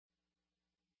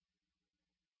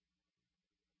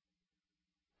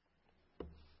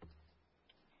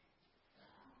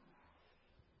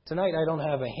Tonight I don't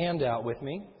have a handout with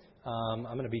me. I'm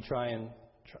going to be trying.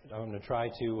 That wasn't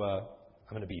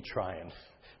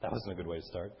a good way to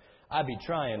start. I'd be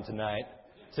trying tonight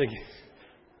to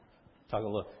talk a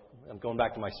little. I'm going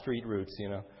back to my street roots,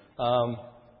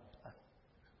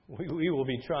 We will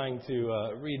be trying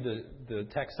to read the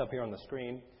text up here on the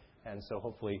screen, and so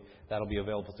hopefully that'll be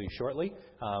available to you shortly.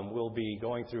 We'll be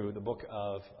going through the book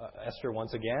of Esther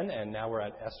once again, and now we're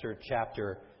at Esther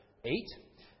chapter 8.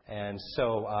 And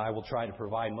so I will try to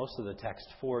provide most of the text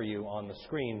for you on the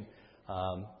screen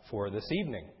for this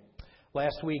evening.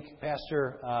 Last week,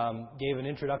 Pastor gave an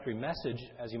introductory message,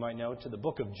 as you might know, to the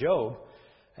book of Job.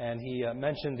 And he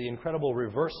mentioned the incredible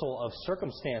reversal of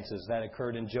circumstances that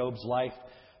occurred in Job's life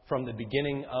from the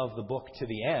beginning of the book to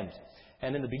the end.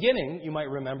 And in the beginning, you might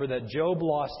remember that Job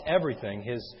lost everything,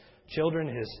 his children,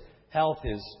 his health,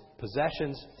 his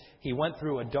possessions. He went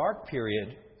through a dark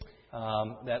period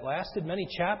that lasted many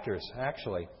chapters,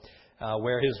 actually,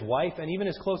 where his wife and even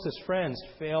his closest friends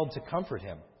failed to comfort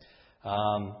him.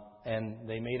 And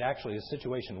they made actually his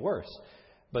situation worse.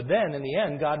 But then, in the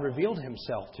end, God revealed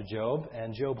himself to Job,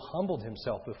 and Job humbled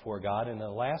himself before God. In the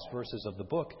last verses of the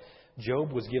book,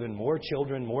 Job was given more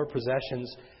children, more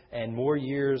possessions, and more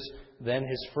years than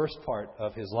his first part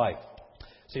of his life.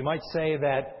 So you might say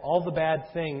that all the bad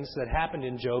things that happened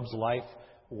in Job's life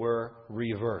were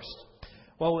reversed.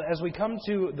 Well, as we come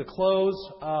to the close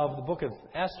of the book of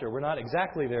Esther, we're not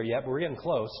exactly there yet, but we're getting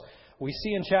close. We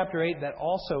see in chapter 8 that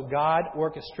also God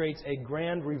orchestrates a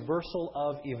grand reversal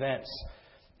of events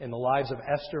in the lives of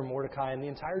Esther, Mordecai, and the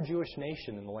entire Jewish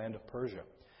nation in the land of Persia.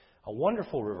 A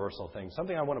wonderful reversal thing,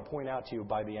 something I want to point out to you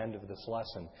by the end of this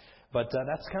lesson. But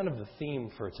that's kind of the theme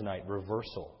for tonight,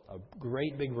 reversal. A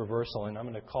great big reversal, and I'm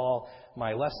going to call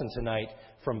my lesson tonight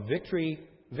From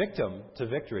Victim to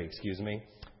Victory,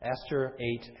 Esther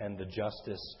 8 and the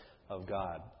Justice of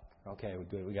God. Okay,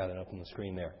 we got it up on the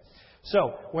screen there.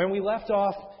 So, when we left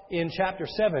off in chapter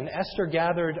 7, Esther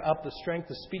gathered up the strength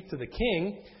to speak to the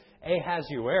king,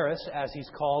 Ahasuerus, as he's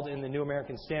called in the New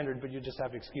American Standard, but you just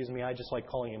have to excuse me, I just like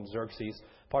calling him Xerxes,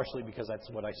 partially because that's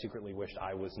what I secretly wished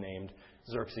I was named,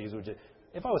 Xerxes.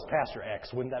 If I was Pastor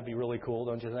X, wouldn't that be really cool,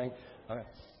 don't you think? Okay.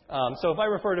 So if I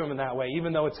refer to him in that way,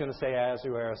 even though it's going to say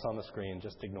Ahasuerus on the screen,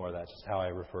 just ignore that, just how I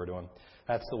refer to him.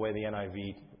 That's the way the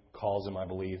NIV calls him, I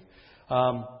believe.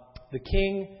 The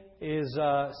king is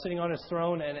sitting on his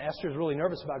throne, and Esther's really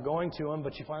nervous about going to him,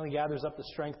 but she finally gathers up the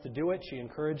strength to do it. She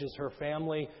encourages her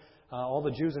family, all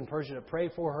the Jews in Persia, to pray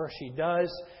for her. She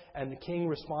does, and the king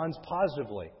responds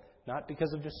positively, not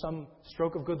because of just some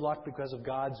stroke of good luck, because of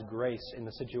God's grace in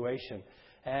the situation.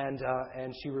 And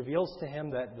she reveals to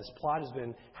him that this plot has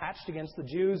been hatched against the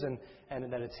Jews, and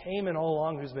that it's Haman all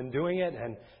along who's been doing it.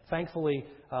 And thankfully,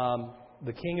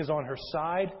 the king is on her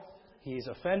side. He's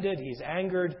offended, he's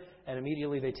angered, and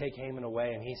immediately they take Haman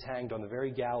away, and he's hanged on the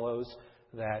very gallows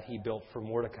that he built for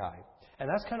Mordecai. And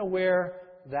that's kind of where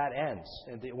that ends,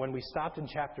 when we stopped in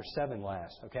chapter 7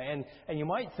 last. Okay, and you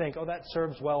might think, that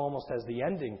serves well almost as the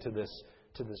ending to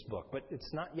this book, but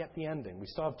it's not yet the ending. We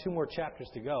still have 2 more chapters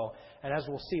to go, and as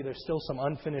we'll see, there's still some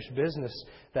unfinished business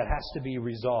that has to be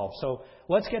resolved. So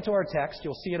let's get to our text.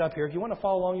 You'll see it up here. If you want to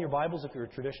follow along in your Bibles, if you're a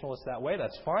traditionalist that way,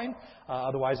 that's fine.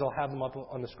 Otherwise, I'll have them up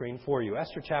on the screen for you.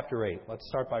 Esther chapter 8. Let's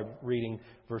start by reading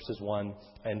verses 1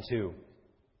 and 2.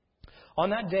 On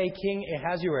that day, King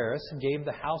Ahasuerus gave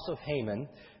the house of Haman,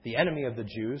 the enemy of the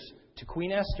Jews, to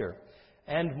Queen Esther.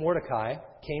 And Mordecai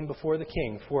came before the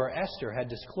king, for Esther had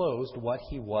disclosed what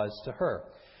he was to her.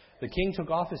 The king took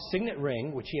off his signet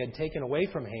ring, which he had taken away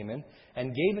from Haman,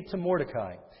 and gave it to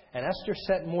Mordecai. And Esther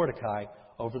set Mordecai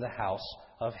over the house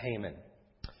of Haman.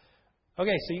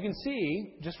 Okay, so you can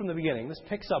see, just from the beginning, this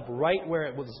picks up right where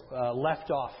it was left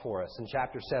off for us in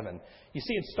chapter 7. You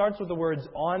see, it starts with the words,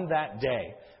 on that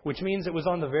day, which means it was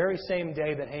on the very same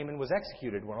day that Haman was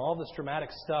executed, when all this dramatic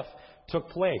stuff took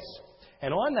place.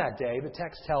 And on that day, the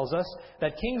text tells us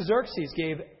that King Xerxes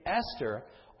gave Esther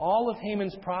all of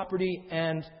Haman's property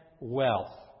and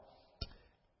wealth.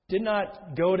 Did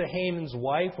not go to Haman's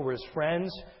wife or his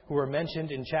friends who are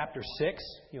mentioned in chapter 6.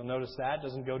 You'll notice that.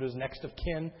 Doesn't go to his next of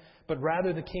kin. But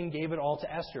rather the king gave it all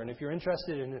to Esther. And if you're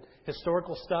interested in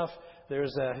historical stuff,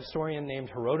 there's a historian named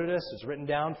Herodotus. It's written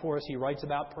down for us. He writes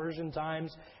about Persian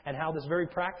times and how this very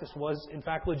practice was, in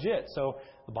fact, legit. So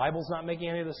the Bible's not making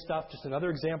any of this stuff. Just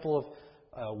another example of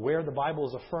where the Bible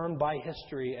is affirmed by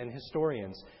history and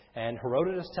historians. And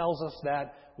Herodotus tells us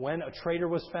that when a traitor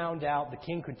was found out, the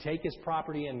king could take his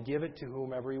property and give it to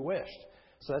whomever he wished.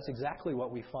 So that's exactly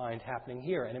what we find happening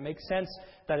here. And it makes sense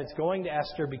that it's going to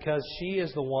Esther because she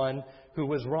is the one who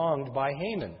was wronged by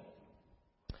Haman.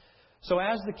 So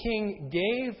as the king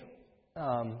gave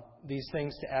these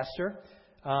things to Esther,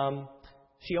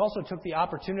 she also took the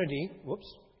opportunity,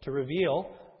 to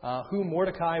reveal who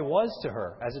Mordecai was to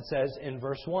her, as it says in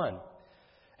verse 1.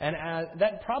 And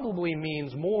that probably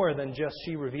means more than just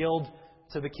she revealed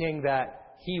to the king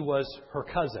that he was her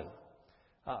cousin.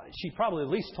 She probably at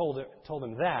least told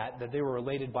him that they were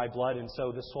related by blood, and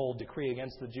so this whole decree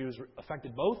against the Jews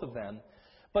affected both of them.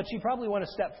 But she probably went a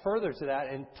step further to that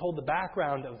and told the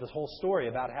background of this whole story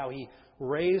about how he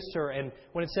raised her. And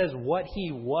when it says what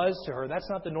he was to her, that's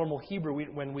not the normal Hebrew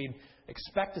when we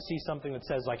expect to see something that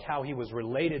says like how he was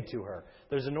related to her.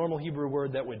 There's a normal Hebrew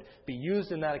word that would be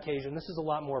used in that occasion. This is a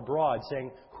lot more broad,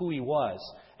 saying who he was.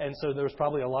 And so there was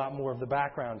probably a lot more of the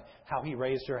background, how he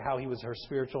raised her, how he was her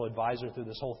spiritual advisor through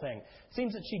this whole thing. It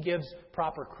seems that she gives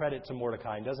proper credit to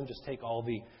Mordecai and doesn't just take all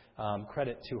the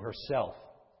credit to herself.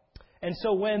 And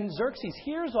so when Xerxes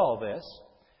hears all this,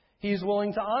 he's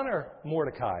willing to honor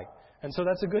Mordecai. And so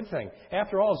that's a good thing.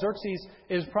 After all, Xerxes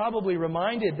is probably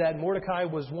reminded that Mordecai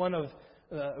was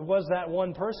that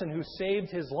one person who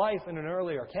saved his life in an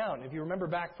earlier account. If you remember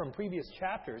back from previous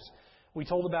chapters, we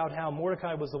told about how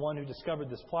Mordecai was the one who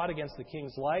discovered this plot against the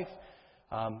king's life.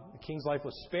 The king's life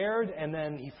was spared, and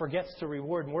then he forgets to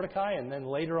reward Mordecai. And then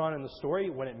later on in the story,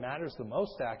 when it matters the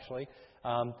most, actually,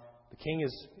 the king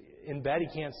is in bed,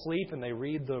 he can't sleep, and they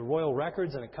read the royal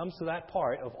records, and it comes to that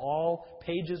part of all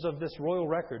pages of this royal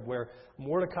record where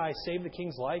Mordecai saved the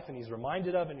king's life, and he's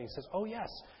reminded of it, and he says, oh yes,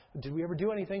 did we ever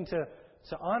do anything to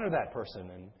honor that person?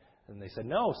 And they said,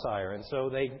 no, sire. And so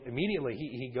they immediately,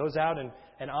 he goes out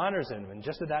and honors him. And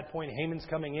just at that point, Haman's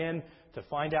coming in to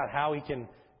find out how he can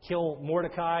kill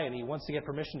Mordecai, and he wants to get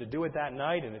permission to do it that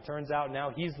night. And it turns out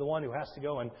now he's the one who has to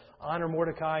go and honor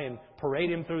Mordecai and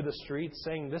parade him through the streets,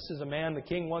 saying, this is a man the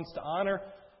king wants to honor.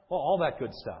 Well, all that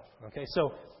good stuff. Okay,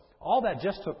 so all that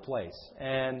just took place.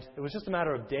 And it was just a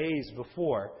matter of days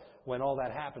before when all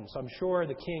that happened. So I'm sure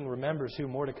the king remembers who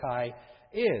Mordecai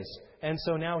is. And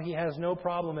so now he has no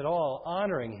problem at all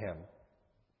honoring him.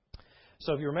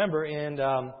 So if you remember in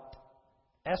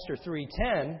Esther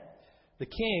 3:10, the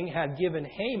king had given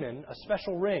Haman a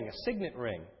special ring, a signet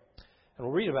ring. And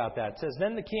we'll read about that. It says,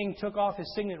 then the king took off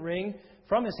his signet ring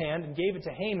from his hand and gave it to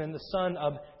Haman, the son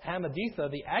of Hammedatha,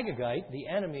 the Agagite, the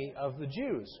enemy of the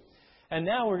Jews. And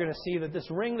now we're going to see that this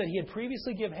ring that he had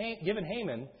previously given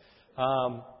Haman,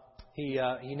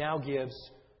 he now gives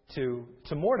to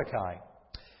Mordecai.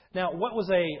 Now, what was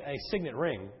a signet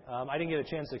ring? I didn't get a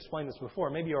chance to explain this before.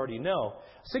 Maybe you already know.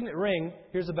 Signet ring,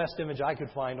 here's the best image I could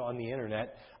find on the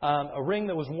internet. A ring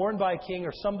that was worn by a king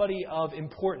or somebody of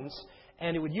importance,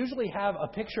 and it would usually have a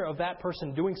picture of that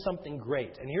person doing something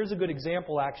great. And here's a good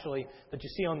example, actually, that you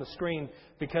see on the screen,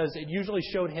 because it usually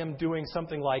showed him doing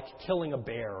something like killing a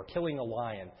bear or killing a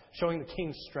lion, showing the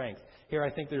king's strength. Here I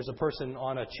think there's a person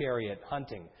on a chariot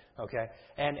hunting. Okay,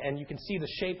 and you can see the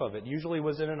shape of it. Usually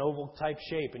was in an oval type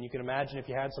shape, and you can imagine if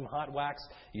you had some hot wax,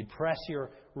 you'd press your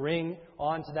ring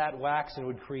onto that wax and it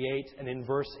would create an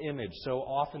inverse image. So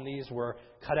often these were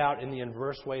cut out in the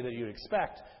inverse way that you'd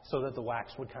expect, so that the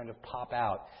wax would kind of pop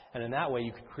out. And in that way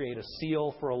you could create a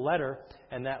seal for a letter,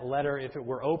 and that letter, if it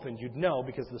were opened, you'd know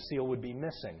because the seal would be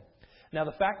missing. Now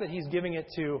the fact that he's giving it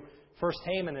to first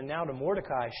Haman and now to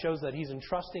Mordecai shows that he's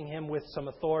entrusting him with some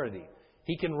authority.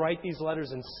 He can write these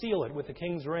letters and seal it with the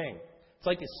king's ring. It's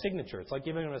like his signature. It's like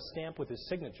giving him a stamp with his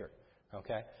signature.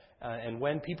 Okay? And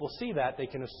when people see that, they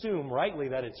can assume rightly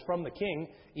that it's from the king,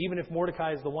 even if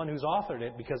Mordecai is the one who's authored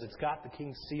it, because it's got the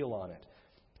king's seal on it.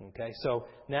 Okay? So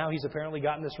now he's apparently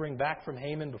gotten this ring back from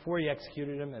Haman before he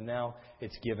executed him, and now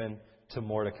it's given to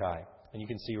Mordecai. And you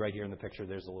can see right here in the picture,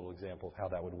 there's a little example of how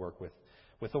that would work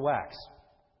with the wax.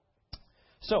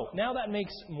 So now that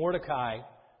makes Mordecai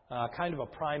kind of a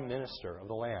prime minister of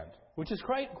the land, which is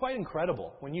quite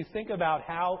incredible. When you think about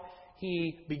how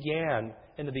he began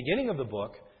in the beginning of the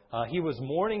book, he was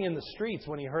mourning in the streets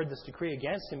when he heard this decree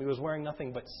against him. He was wearing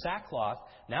nothing but sackcloth.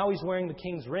 Now he's wearing the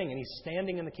king's ring, and he's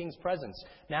standing in the king's presence.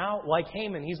 Now, like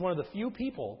Haman, he's one of the few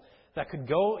people that could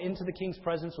go into the king's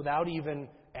presence without even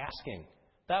asking.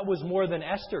 That was more than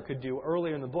Esther could do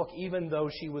earlier in the book, even though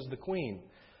she was the queen.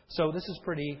 So this is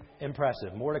pretty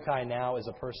impressive. Mordecai now is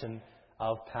a person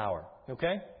of power.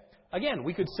 Okay? Again,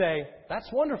 we could say, that's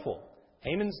wonderful.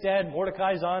 Haman's dead,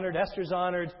 Mordecai's honored, Esther's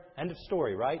honored. End of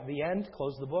story, right? The end.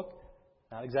 Close the book.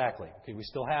 Not exactly. Okay, we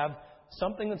still have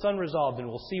something that's unresolved, and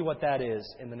we'll see what that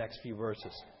is in the next few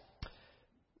verses.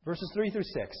 Verses 3 through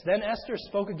 6. Then Esther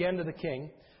spoke again to the king,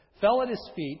 fell at his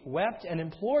feet, wept, and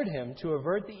implored him to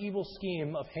avert the evil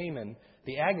scheme of Haman,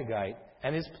 the Agagite,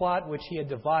 and his plot which he had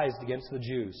devised against the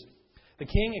Jews. The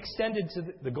king extended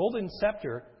the golden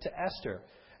scepter to Esther,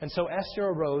 and so Esther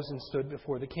arose and stood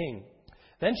before the king.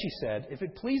 Then she said, "If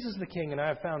it pleases the king, and I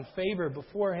have found favor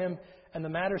before him, and the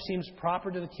matter seems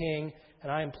proper to the king,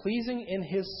 and I am pleasing in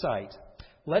his sight,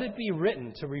 let it be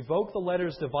written to revoke the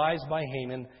letters devised by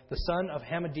Haman, the son of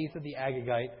Hammedatha the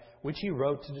Agagite, which he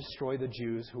wrote to destroy the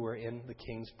Jews who were in the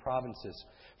king's provinces.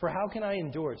 For how can I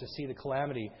endure to see the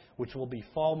calamity which will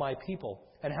befall my people?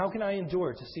 And how can I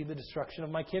endure to see the destruction of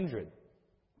my kindred?"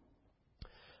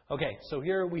 Okay, so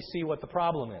here we see what the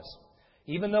problem is.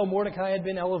 Even though Mordecai had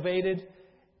been elevated,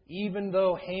 even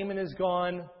though Haman is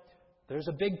gone, there's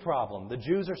a big problem. The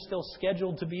Jews are still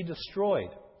scheduled to be destroyed.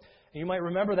 And you might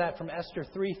remember that from Esther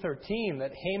 3:13,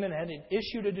 that Haman had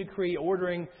issued a decree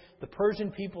ordering the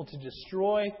Persian people to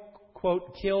destroy,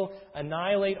 quote, kill,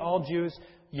 annihilate all Jews,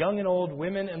 young and old,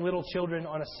 women and little children,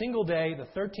 on a single day, the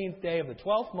 13th day of the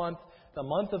 12th month, the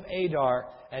month of Adar,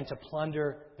 and to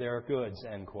plunder their goods,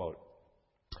 end quote.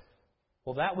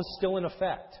 Well, that was still in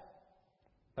effect.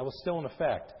 That was still in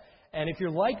effect. And if you're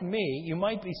like me, you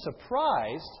might be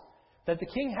surprised that the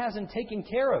king hasn't taken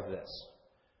care of this.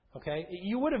 Okay?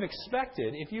 You would have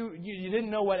expected, if you didn't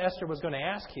know what Esther was going to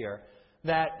ask here,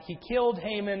 that he killed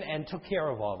Haman and took care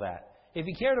of all that. If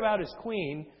he cared about his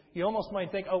queen, you almost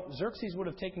might think, oh, Xerxes would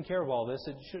have taken care of all this.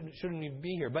 It shouldn't even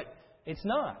be here. But it's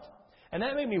not. And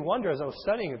that made me wonder as I was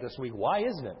studying it this week, why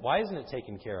isn't it? Why isn't it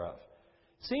taken care of?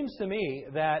 It seems to me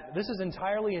that this is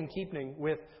entirely in keeping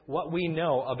with what we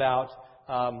know about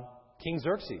King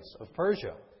Xerxes of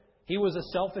Persia. He was a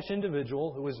selfish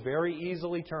individual who was very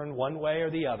easily turned one way or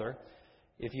the other.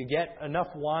 If you get enough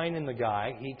wine in the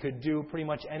guy, he could do pretty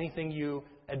much anything you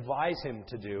advise him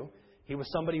to do. He was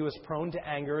somebody who was prone to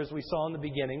anger, as we saw in the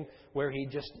beginning, where he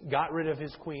just got rid of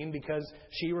his queen because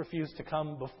she refused to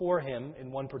come before him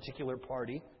in one particular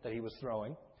party that he was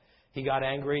throwing. He got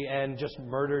angry and just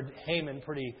murdered Haman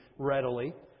pretty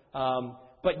readily.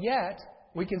 But yet,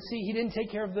 we can see he didn't take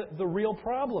care of the real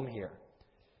problem here.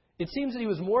 It seems that he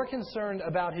was more concerned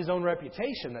about his own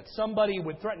reputation, that somebody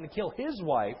would threaten to kill his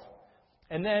wife,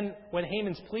 and then when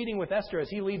Haman's pleading with Esther as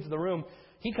he leaves the room,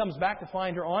 he comes back to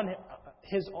find her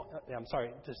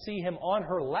to see him on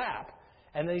her lap,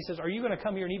 and then he says, "Are you going to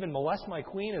come here and even molest my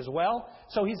queen as well?"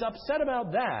 So he's upset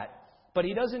about that, but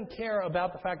he doesn't care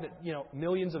about the fact that,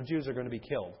 millions of Jews are going to be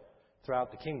killed throughout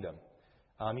the kingdom.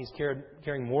 He's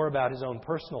caring more about his own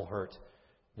personal hurt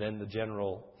than the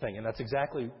general thing, and that's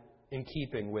exactly in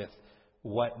keeping with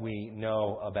what we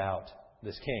know about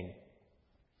this king.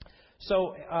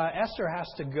 So Esther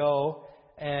has to go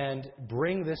and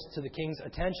bring this to the king's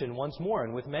attention once more.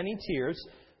 And with many tears,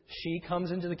 she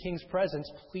comes into the king's presence,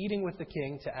 pleading with the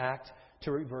king to act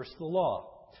to reverse the law.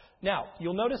 Now,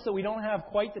 you'll notice that we don't have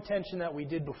quite the tension that we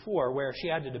did before, where she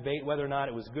had to debate whether or not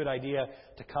it was a good idea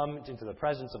to come into the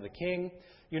presence of the king.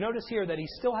 You notice here that he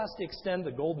still has to extend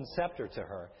the golden scepter to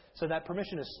her, so that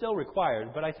permission is still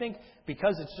required. But I think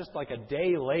because it's just like a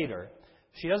day later,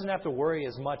 she doesn't have to worry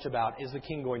as much about, is the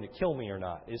king going to kill me or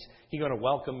not? Is he going to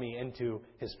welcome me into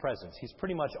his presence? He's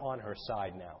pretty much on her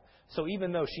side now. So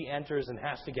even though she enters and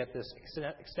has to get this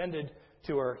extended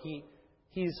to her,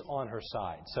 he's on her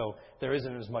side. So there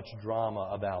isn't as much drama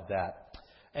about that.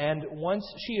 And once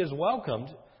she is welcomed,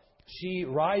 she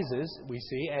rises, we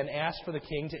see, and asks for the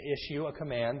king to issue a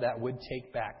command that would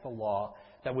take back the law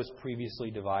that was previously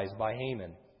devised by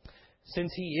Haman.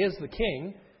 Since he is the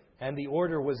king, and the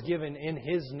order was given in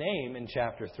his name in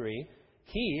chapter 3,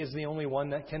 he is the only one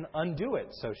that can undo it,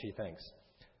 so she thinks.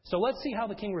 So let's see how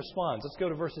the king responds. Let's go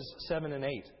to verses 7 and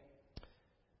 8.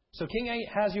 So King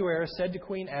Ahasuerus said to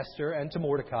Queen Esther and to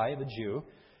Mordecai, the Jew,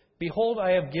 "Behold,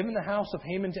 I have given the house of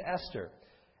Haman to Esther,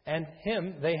 and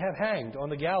him they have hanged on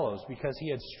the gallows, because he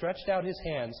had stretched out his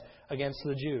hands against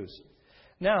the Jews.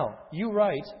 Now, you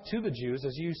write to the Jews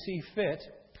as you see fit,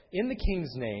 in the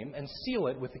king's name, and seal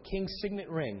it with the king's signet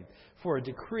ring. For a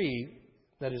decree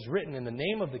that is written in the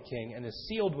name of the king and is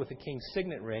sealed with the king's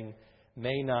signet ring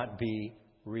may not be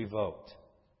revoked."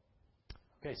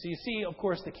 Okay, so you see, of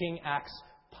course, the king acts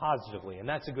positively, and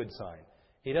that's a good sign.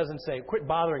 He doesn't say, "Quit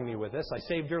bothering me with this. I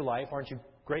saved your life. Aren't you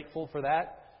grateful for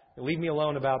that? Leave me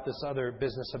alone about this other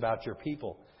business about your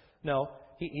people." No,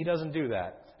 he doesn't do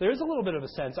that. There is a little bit of a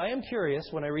sense. I am curious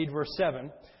when I read verse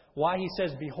 7 why he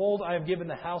says, "Behold, I have given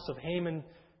the house of Haman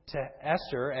to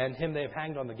Esther, and him they have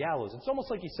hanged on the gallows." It's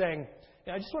almost like he's saying,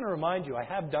 I just want to remind you, I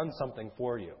have done something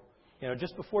for you.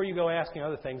 Just before you go asking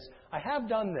other things, I have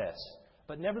done this.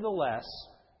 But nevertheless,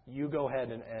 you go ahead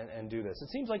and do this. It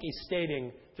seems like he's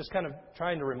stating, just kind of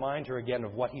trying to remind her again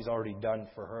of what he's already done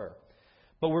for her.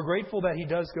 But we're grateful that he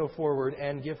does go forward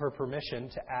and give her permission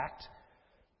to act.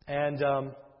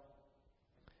 And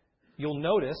you'll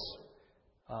notice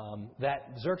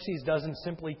that Xerxes doesn't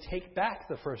simply take back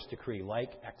the first decree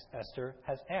like Esther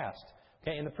has asked.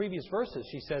 Okay, in the previous verses,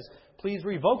 she says, please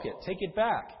revoke it, take it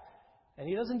back. And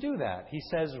he doesn't do that. He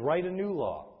says, write a new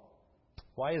law.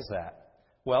 Why is that?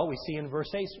 Well, we see in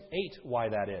verse 8 why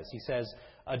that is. He says,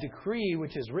 a decree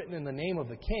which is written in the name of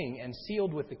the king and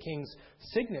sealed with the king's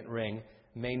signet ring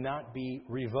may not be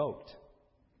revoked.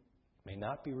 May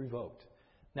not be revoked.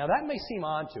 Now, that may seem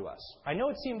odd to us. I know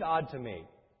it seemed odd to me.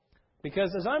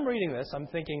 Because as I'm reading this, I'm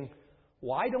thinking,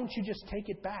 why don't you just take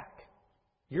it back?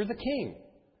 You're the king.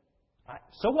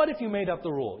 So what if you made up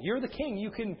the rule? You're the king.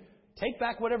 You can take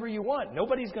back whatever you want.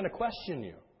 Nobody's going to question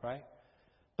you, right?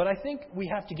 But I think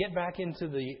we have to get back into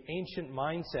the ancient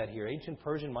mindset here, ancient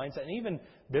Persian mindset, and even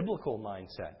biblical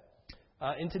mindset.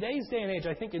 In today's day and age,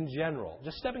 I think in general,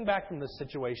 just stepping back from this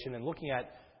situation and looking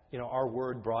at our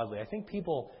word broadly, I think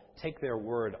people take their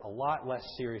word a lot less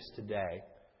serious today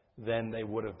than they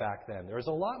would have back then. There's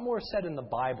a lot more said in the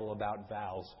Bible about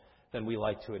vows than we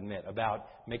like to admit, about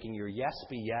making your yes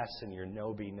be yes and your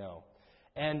no be no.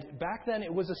 And back then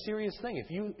it was a serious thing.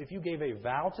 If you gave a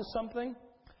vow to something,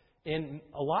 in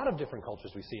a lot of different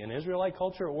cultures we see, in Israelite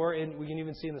culture or we can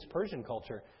even see in this Persian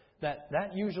culture,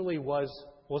 that usually was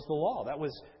the law. That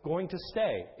was going to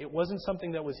stay. It wasn't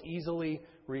something that was easily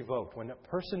revoked. When a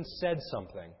person said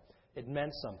something, it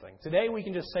meant something. Today we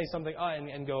can just say something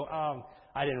and go,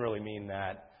 I didn't really mean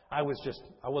that. I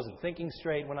wasn't thinking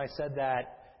straight when I said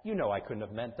that. I couldn't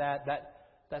have meant that.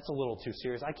 That's a little too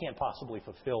serious. I can't possibly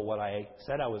fulfill what I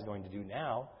said I was going to do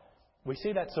now. We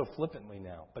say that so flippantly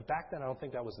now. But back then I don't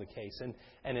think that was the case.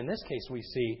 And in this case we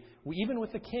see, even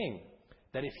with the king,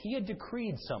 that if he had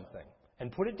decreed something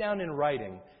and put it down in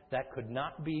writing, that could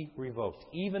not be revoked.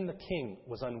 Even the king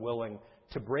was unwilling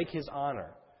to break his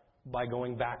honor by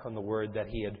going back on the word that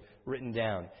he had written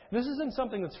down. This isn't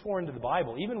something that's foreign to the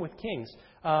Bible, even with kings,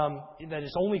 that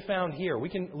is only found here. We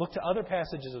can look to other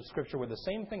passages of Scripture where the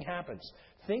same thing happens.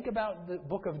 Think about the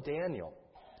book of Daniel,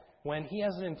 when he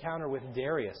has an encounter with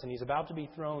Darius, and he's about to be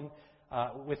thrown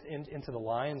into the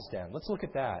lion's den. Let's look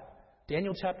at that.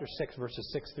 Daniel chapter 6, verses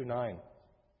 6 through 9.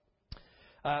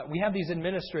 We have these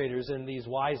administrators and these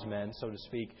wise men, so to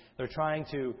speak. They're trying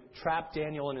to trap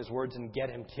Daniel in his words and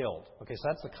get him killed. Okay, so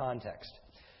that's the context.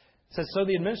 It says, so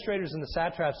the administrators and the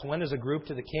satraps went as a group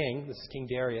to the king, this is King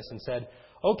Darius, and said,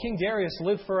 O King Darius,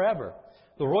 live forever.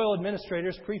 The royal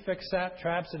administrators, prefects,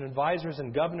 satraps, and advisors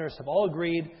and governors have all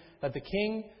agreed that the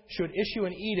king should issue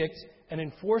an edict and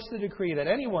enforce the decree that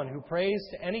anyone who prays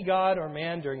to any god or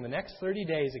man during the next 30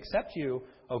 days, except you,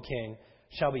 O king,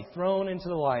 shall be thrown into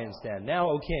the lion's den. Now,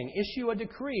 O king, issue a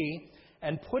decree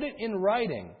and put it in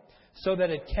writing so that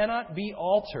it cannot be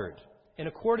altered in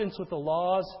accordance with the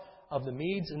laws of the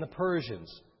Medes and the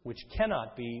Persians, which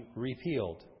cannot be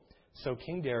repealed. So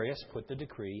King Darius put the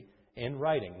decree in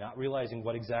writing, not realizing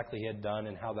what exactly he had done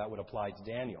and how that would apply to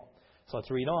Daniel. So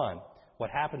let's read on. What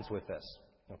happens with this?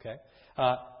 Okay.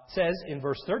 It says in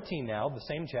verse 13 now, the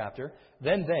same chapter,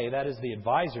 then they, that is the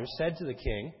advisors, said to the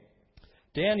king,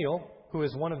 Daniel, who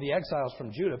is one of the exiles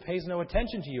from Judah, pays no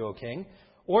attention to you, O king,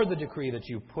 or the decree that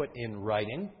you put in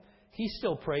writing. He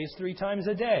still prays 3 times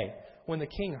a day. When the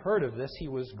king heard of this, he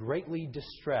was greatly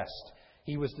distressed.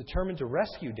 He was determined to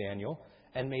rescue Daniel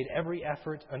and made every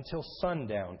effort until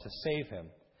sundown to save him.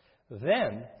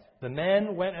 Then the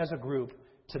men went as a group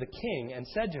to the king and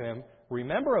said to him,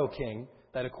 Remember, O king,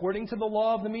 that according to the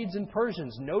law of the Medes and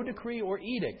Persians, no decree or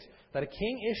edict that a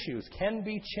king issues can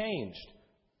be changed.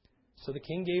 So the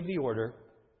king gave the order,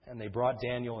 and they brought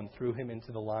Daniel and threw him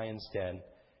into the lion's den.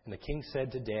 And the king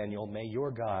said to Daniel, May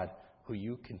your God, who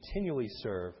you continually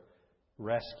serve,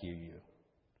 rescue you.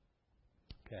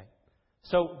 Okay.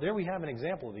 So there we have an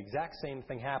example of the exact same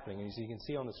thing happening. As you can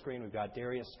see on the screen, we've got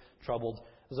Darius troubled.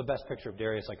 This is the best picture of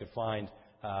Darius I could find.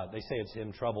 They say it's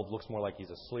him troubled. Looks more like he's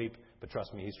asleep, but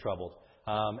trust me, he's troubled.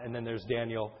 And then there's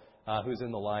Daniel, who's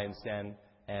in the lion's den.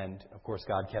 And, of course,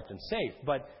 God kept him safe.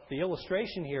 But the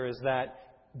illustration here is that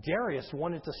Darius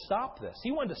wanted to stop this.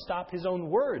 He wanted to stop his own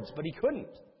words, but he couldn't.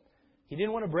 He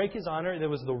didn't want to break his honor. There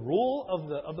was the rule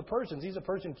of the Persians. He's a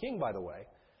Persian king, by the way.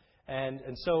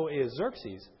 And so is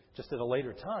Xerxes, just at a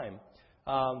later time.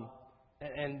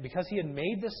 And because he had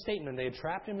made this statement, they had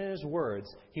trapped him in his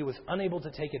words, he was unable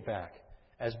to take it back.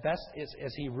 As best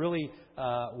as he really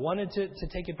wanted to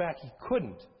take it back, he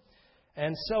couldn't.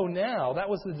 And so now, that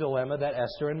was the dilemma that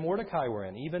Esther and Mordecai were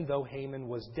in. Even though Haman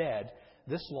was dead,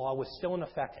 this law was still in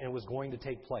effect and it was going to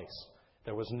take place.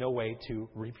 There was no way to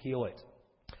repeal it.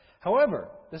 However,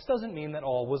 this doesn't mean that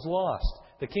all was lost.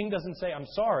 The king doesn't say, I'm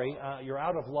sorry, you're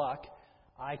out of luck.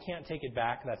 I can't take it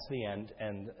back. That's the end,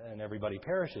 and everybody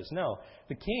perishes. No,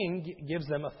 the king gives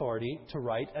them authority to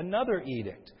write another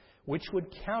edict, which would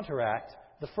counteract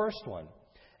the first one.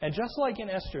 And just like in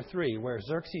Esther 3, where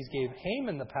Xerxes gave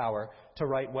Haman the power to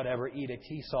write whatever edict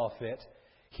he saw fit,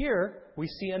 here we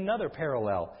see another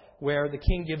parallel where the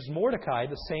king gives Mordecai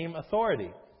the same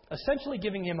authority, essentially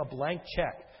giving him a blank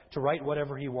check to write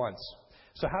whatever he wants.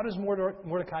 So how does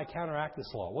Mordecai counteract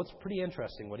this law? Well, it's pretty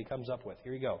interesting what he comes up with.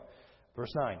 Here you go.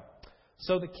 Verse 9.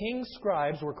 So the king's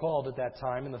scribes were called at that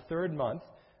time in the 3rd month,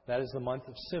 that is the month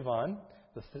of Sivan,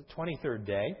 the 23rd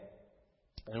day.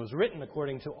 And it was written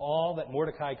according to all that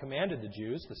Mordecai commanded the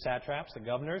Jews, the satraps, the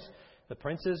governors, the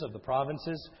princes of the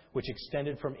provinces which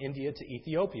extended from India to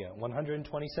Ethiopia,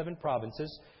 127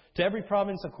 provinces, to every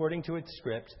province according to its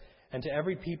script, and to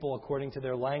every people according to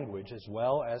their language, as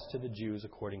well as to the Jews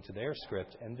according to their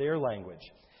script and their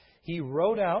language. He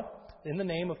wrote out in the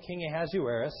name of King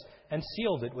Ahasuerus and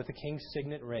sealed it with the king's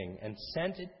signet ring, and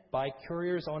sent it by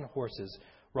couriers on horses,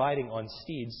 riding on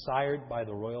steeds sired by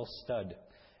the royal stud.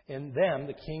 In them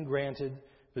the king granted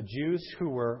the Jews who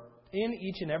were in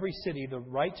each and every city the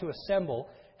right to assemble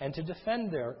and to defend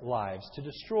their lives, to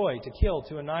destroy, to kill,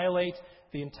 to annihilate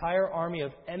the entire army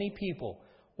of any people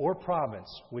or province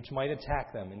which might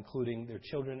attack them, including their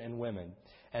children and women,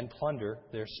 and plunder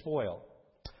their spoil.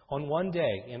 On one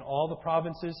day, in all the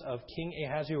provinces of King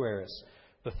Ahasuerus,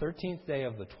 the 13th day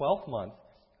of the 12th month,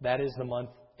 that is the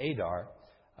month Adar,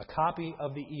 a copy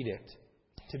of the edict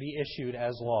to be issued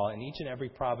as law in each and every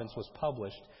province was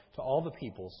published to all the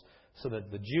peoples, so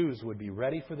that the Jews would be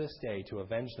ready for this day to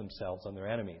avenge themselves on their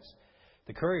enemies.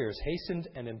 The couriers, hastened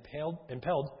and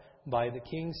impelled by the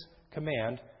king's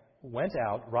command, went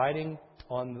out riding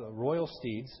on the royal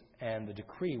steeds, and the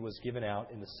decree was given out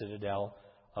in the citadel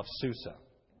of Susa.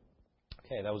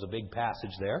 Okay, that was a big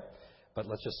passage there, but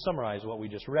let's just summarize what we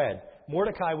just read.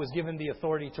 Mordecai was given the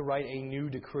authority to write a new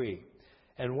decree.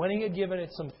 And when he had given it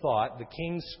some thought, the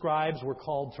king's scribes were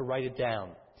called to write it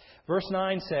down. Verse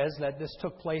 9 says that this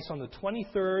took place on the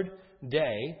 23rd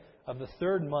day of the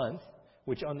 3rd month,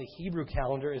 which on the Hebrew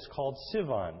calendar is called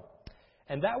Sivan.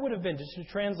 And that would have been, just to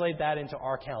translate that into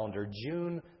our calendar,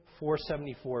 June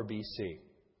 474 BC. And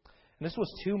this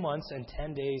was 2 months and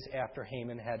 10 days after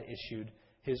Haman had issued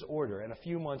his order, and a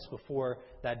few months before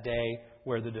that day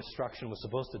where the destruction was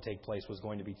supposed to take place was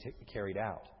going to be carried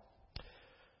out.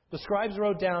 The scribes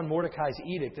wrote down Mordecai's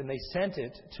edict, and they sent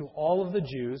it to all of the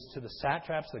Jews, to the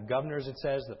satraps, the governors, it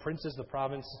says, the princes, the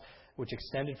provinces, which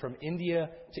extended from India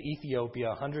to Ethiopia,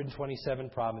 127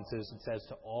 provinces, it says,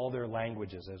 to all their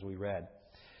languages, as we read.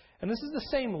 And this is the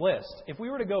same list. If we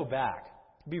were to go back,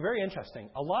 it'd be very interesting.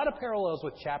 A lot of parallels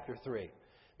with chapter 3.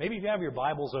 Maybe if you have your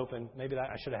Bibles open, maybe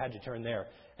I should have had you turn there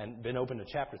and been open to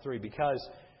chapter 3, because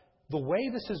the way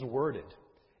this is worded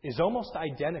is almost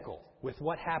identical with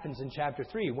what happens in chapter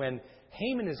 3 when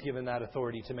Haman is given that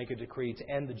authority to make a decree to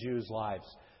end the Jews' lives.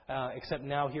 Except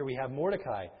now here we have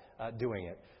Mordecai doing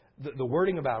it. The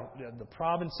wording about the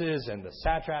provinces and the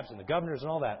satraps and the governors and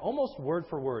all that, almost word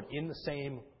for word in the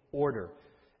same order.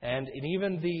 And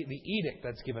even the edict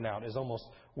that's given out is almost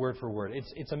word for word.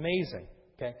 It's amazing.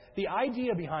 Okay? The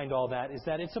idea behind all that is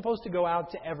that it's supposed to go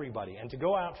out to everybody and to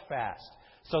go out fast,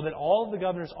 so that all of the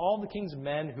governors, all the king's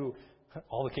men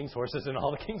all the king's horses and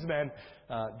all the king's men,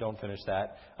 don't finish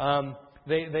that.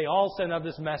 They all send out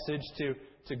this message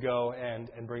to go and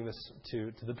bring this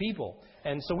to the people.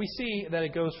 And so we see that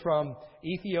it goes from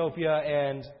Ethiopia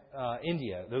and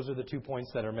India. Those are the 2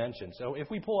 points that are mentioned. So if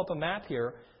we pull up a map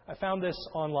here, I found this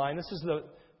online. This is the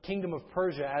kingdom of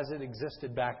Persia as it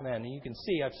existed back then. And you can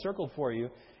see, I've circled for you,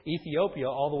 Ethiopia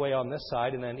all the way on this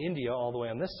side and then India all the way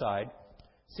on this side.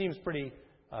 Seems pretty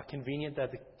convenient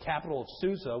that the capital of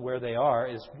Susa, where they are,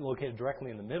 is located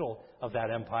directly in the middle of that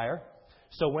empire.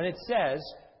 So when it says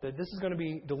that this is going to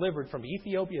be delivered from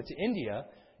Ethiopia to India,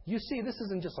 you see this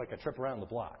isn't just like a trip around the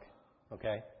block.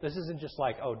 Okay? This isn't just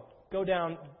like, go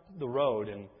down the road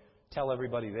and tell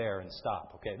everybody there and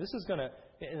stop. Okay? This is going to,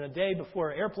 in a day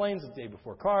before airplanes, a day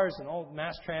before cars and all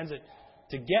mass transit,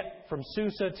 to get from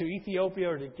Susa to Ethiopia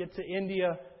or to get to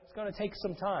India, it's going to take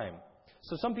some time.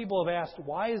 So some people have asked,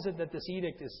 why is it that this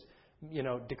edict is,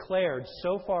 declared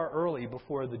so far early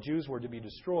before the Jews were to be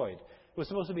destroyed? It was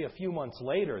supposed to be a few months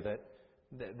later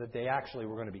that they actually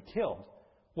were going to be killed.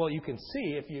 Well, you can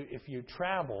see if you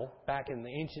travel back in the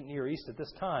ancient Near East at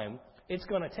this time, it's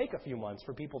going to take a few months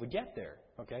for people to get there,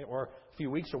 okay, or a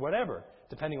few weeks or whatever,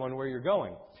 depending on where you're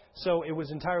going. So it was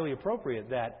entirely appropriate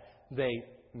that they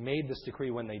made this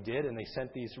decree when they did, and they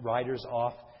sent these riders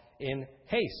off in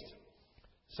haste.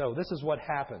 So this is what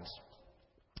happens.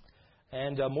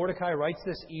 And Mordecai writes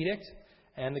this edict,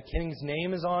 and the king's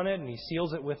name is on it, and he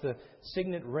seals it with the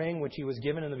signet ring, which he was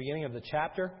given in the beginning of the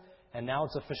chapter, and now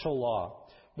it's official law.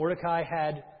 Mordecai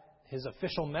had his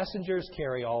official messengers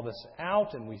carry all this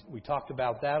out, and we talked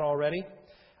about that already.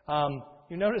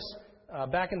 You notice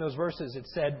back in those verses it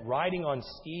said, riding on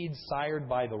steeds sired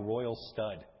by the royal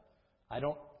stud.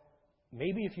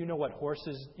 Maybe if you know what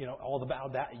horses, all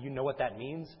about that, you know what that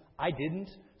means. I didn't,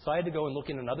 so I had to go and look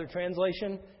in another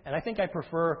translation, and I think I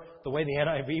prefer the way the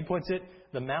NIV puts it,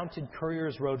 the mounted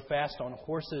couriers rode fast on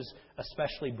horses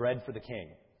especially bred for the king.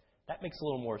 That makes a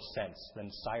little more sense than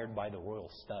sired by the royal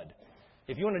stud.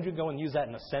 If you want to go and use that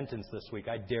in a sentence this week,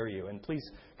 I dare you, and please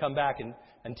come back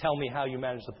and tell me how you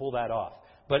managed to pull that off.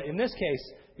 But in this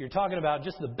case, you're talking about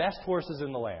just the best horses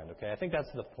in the land, okay? I think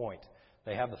that's the point.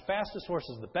 They have the fastest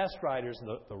horses, the best riders,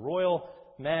 the royal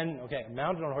men, okay,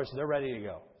 mounted on horses, they're ready to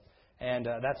go. And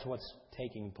that's what's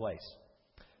taking place.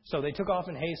 So they took off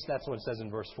in haste, that's what it says in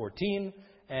verse 14,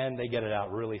 and they get it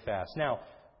out really fast. Now,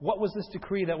 what was this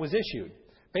decree that was issued?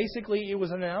 Basically, it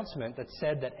was an announcement that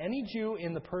said that any Jew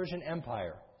in the Persian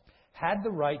Empire had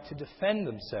the right to defend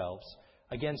themselves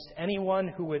against anyone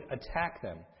who would attack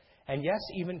them, and yes,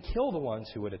 even kill the ones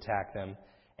who would attack them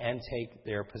and take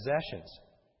their possessions.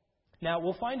 Now,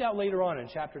 we'll find out later on in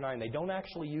chapter 9, they don't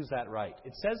actually use that right.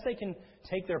 It says they can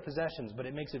take their possessions, but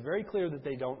it makes it very clear that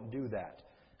they don't do that.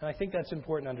 And I think that's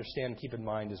important to understand and keep in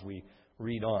mind as we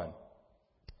read on.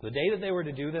 The day that they were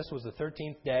to do this was the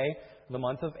 13th day of the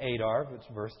month of Adar, which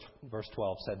verse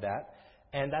 12 said that.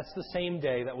 And that's the same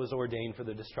day that was ordained for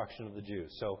the destruction of the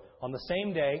Jews. So on the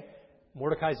same day,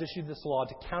 Mordecai's issued this law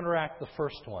to counteract the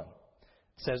first one.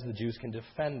 It says the Jews can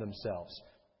defend themselves.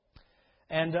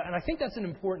 And I think that's an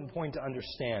important point to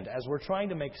understand as we're trying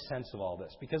to make sense of all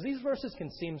this, because these verses can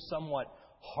seem somewhat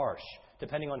harsh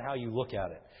depending on how you look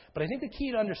at it. But I think the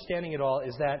key to understanding it all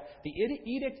is that the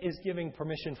edict is giving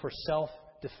permission for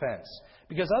self-defense,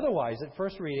 because otherwise, at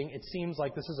first reading, it seems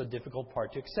like this is a difficult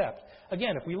part to accept.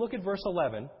 Again, if we look at verse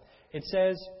 11, it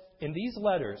says, in these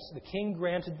letters, the king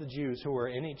granted the Jews who were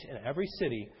in each and every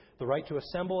city the right to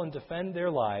assemble and defend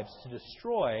their lives, to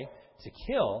destroy, to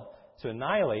kill, to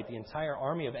annihilate the entire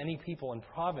army of any people and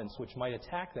province which might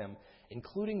attack them,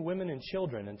 including women and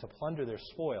children, and to plunder their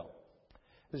spoil.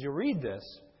 As you read this,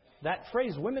 that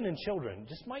phrase, women and children,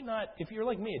 just might not, if you're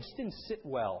like me, it just didn't sit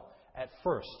well at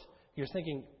first. You're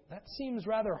thinking, that seems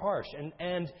rather harsh.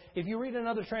 And if you read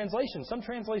another translation, some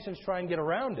translations try and get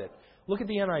around it. Look at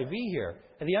the NIV here.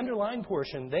 In the underlined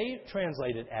portion, they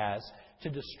translate it as to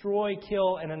destroy,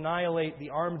 kill, and annihilate the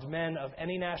armed men of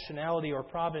any nationality or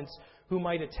province who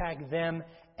might attack them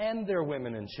and their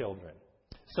women and children.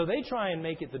 So they try and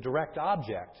make it the direct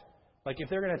object. Like if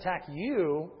they're going to attack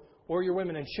you or your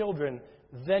women and children,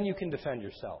 then you can defend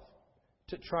yourself,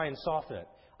 to try and soften it.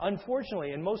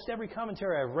 Unfortunately, in most every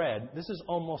commentary I've read, this is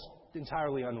almost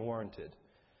entirely unwarranted.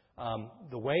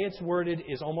 The way it's worded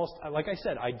is almost, like I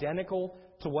said, identical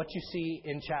to what you see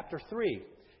in chapter 3,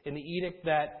 in the edict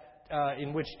that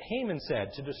in which Haman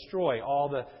said to destroy all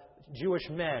the Jewish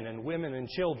men and women and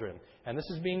children. And this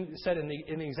is being said in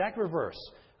the exact reverse,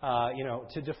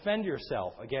 to defend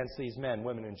yourself against these men,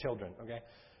 women, and children. Okay,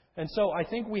 and so I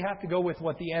think we have to go with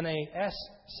what the NAS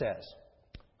says.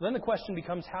 Then the question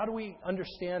becomes, how do we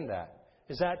understand that?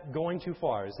 Is that going too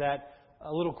far? Is that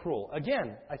a little cruel?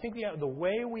 Again, I think the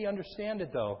way we understand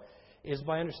it, though, is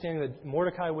by understanding that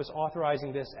Mordecai was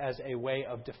authorizing this as a way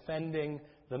of defending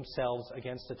themselves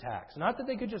against attacks. Not that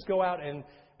they could just go out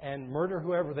and murder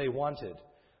whoever they wanted.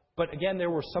 But again,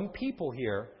 there were some people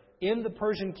here in the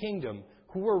Persian kingdom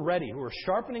who were ready, who were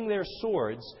sharpening their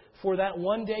swords for that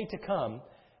one day to come.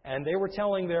 And they were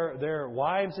telling their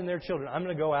wives and their children, I'm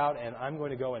going to go out and I'm going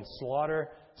to go and slaughter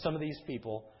some of these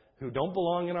people who don't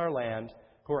belong in our land,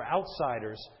 who are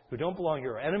outsiders, who don't belong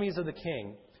here, enemies of the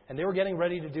king. And they were getting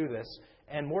ready to do this.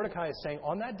 And Mordecai is saying,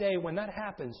 on that day when that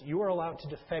happens, you are allowed to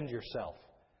defend yourself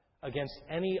against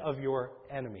any of your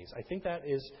enemies. I think that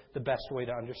is the best way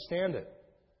to understand it.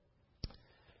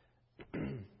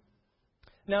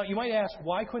 Now, you might ask,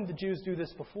 why couldn't the Jews do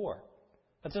this before?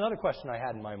 That's another question I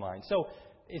had in my mind. So,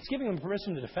 it's giving them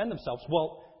permission to defend themselves.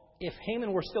 Well, if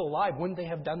Haman were still alive, wouldn't they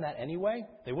have done that anyway?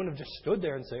 They wouldn't have just stood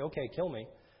there and say, okay, kill me.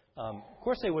 Of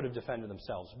course they would have defended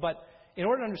themselves. But in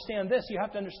order to understand this, you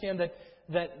have to understand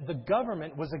that the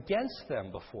government was against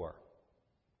them before.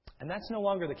 And that's no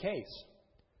longer the case.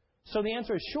 So the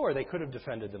answer is sure, they could have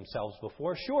defended themselves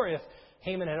before. Sure, if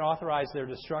Haman had authorized their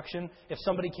destruction, if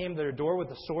somebody came to their door with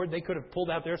a sword, they could have pulled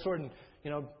out their sword and,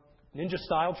 ninja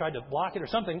style, tried to block it or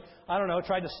something. I don't know,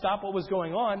 tried to stop what was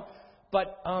going on.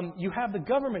 But you have the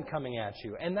government coming at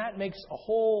you, and that makes a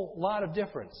whole lot of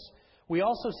difference. We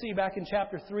also see back in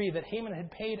chapter 3 that Haman had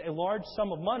paid a large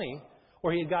sum of money,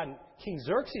 or he had gotten King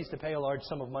Xerxes to pay a large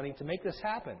sum of money to make this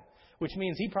happen, which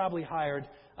means he probably hired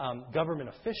government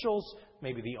officials,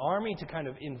 maybe the army to kind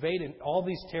of invade in all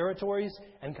these territories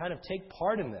and kind of take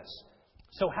part in this.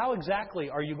 So how exactly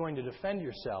are you going to defend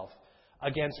yourself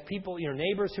against people, your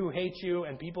neighbors who hate you,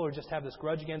 and people who just have this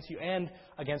grudge against you, and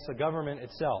against the government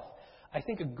itself? I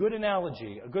think a good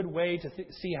analogy, a good way to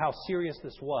see how serious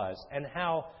this was, and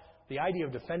how the idea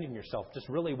of defending yourself just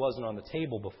really wasn't on the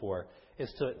table before, is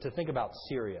to think about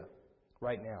Syria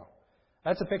right now.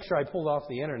 That's a picture I pulled off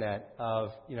the internet of,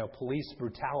 police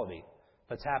brutality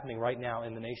that's happening right now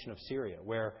in the nation of Syria,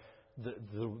 where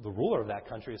the ruler of that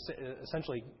country is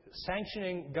essentially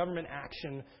sanctioning government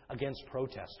action against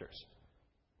protesters.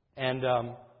 And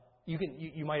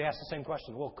you might ask the same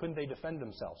question. Well, couldn't they defend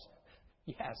themselves?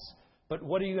 Yes. But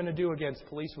what are you going to do against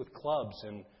police with clubs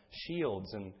and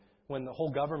shields, and when the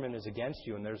whole government is against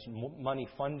you and there's money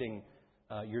funding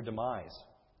your demise?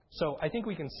 So I think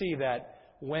we can see that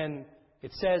when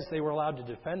it says they were allowed to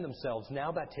defend themselves,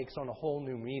 now that takes on a whole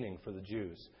new meaning for the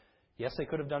Jews. Yes, they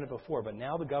could have done it before, but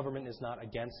now the government is not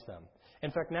against them. In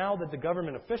fact, now that the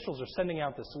government officials are sending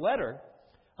out this letter,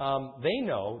 they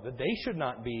know that they should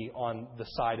not be on the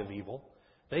side of evil.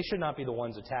 They should not be the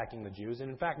ones attacking the Jews. And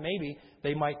in fact, maybe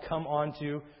they might come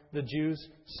onto the Jews'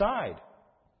 side.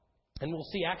 And we'll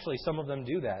see actually some of them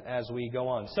do that as we go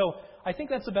on. So I think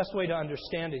that's the best way to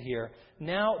understand it here.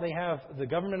 Now they have the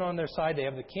government on their side. They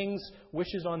have the king's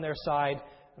wishes on their side.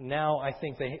 Now I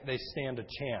think they stand a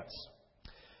chance.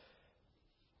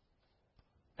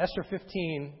 Esther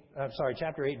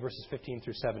chapter 8, verses 15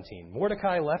 through 17.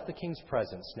 Mordecai left the king's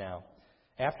presence now,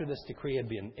 after this decree had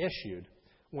been issued,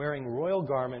 wearing royal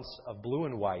garments of blue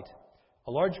and white,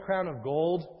 a large crown of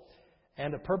gold,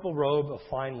 and a purple robe of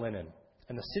fine linen.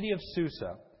 And the city of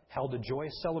Susa held a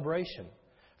joyous celebration.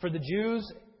 For the Jews,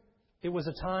 it was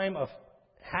a time of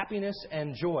happiness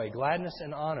and joy, gladness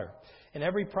and honor. In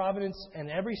every province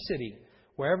and every city,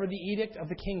 wherever the edict of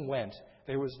the king went,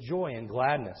 there was joy and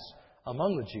gladness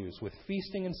among the Jews, with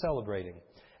feasting and celebrating.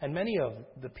 And many of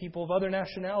the people of other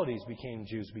nationalities became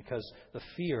Jews because the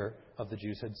fear of the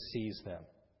Jews had seized them.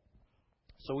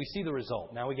 So we see the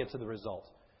result. Now we get to the result.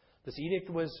 This edict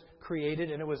was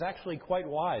created, and it was actually quite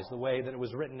wise, the way that it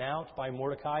was written out by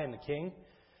Mordecai and the king,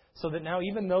 so that now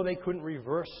even though they couldn't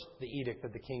reverse the edict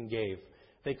that the king gave,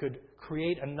 they could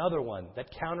create another one that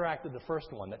counteracted the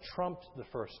first one, that trumped the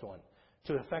first one,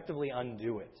 to effectively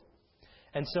undo it.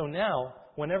 And so now,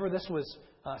 whenever this was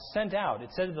sent out,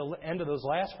 it said at the end of those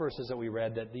last verses that we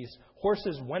read that these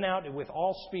horses went out with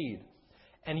all speed.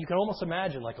 And you can almost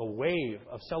imagine like a wave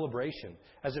of celebration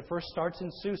as it first starts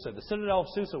in Susa, the citadel of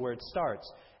Susa where it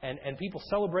starts. And people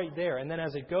celebrate there. And then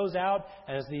as it goes out,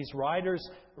 and as these riders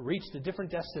reach the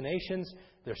different destinations,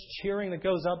 there's cheering that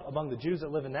goes up among the Jews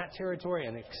that live in that territory,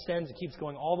 and it extends, it keeps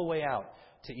going all the way out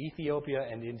to Ethiopia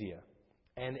and India.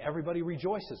 And everybody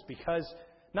rejoices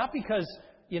not because,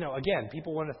 again,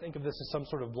 people want to think of this as some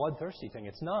sort of bloodthirsty thing.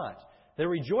 It's not. They're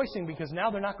rejoicing because now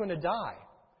they're not going to die.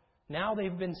 Now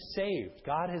they've been saved.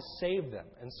 God has saved them.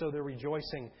 And so they're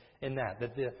rejoicing in that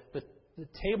the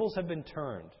tables have been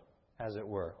turned, as it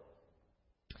were.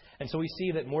 And so we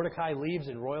see that Mordecai leaves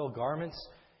in royal garments.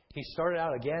 He started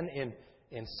out again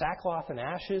in sackcloth and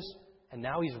ashes, and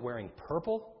now he's wearing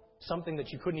purple, something that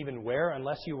you couldn't even wear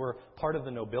unless you were part of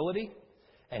the nobility.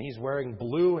 And he's wearing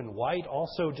blue and white,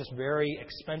 also just very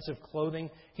expensive clothing.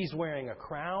 He's wearing a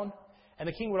crown. And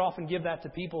the king would often give that to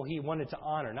people he wanted to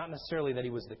honor. Not necessarily that he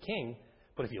was the king,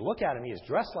 but if you look at him, he is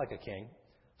dressed like a king.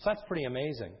 So that's pretty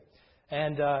amazing.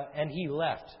 And he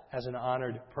left as an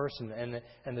honored person.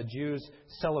 And the Jews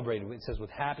celebrated, it says, with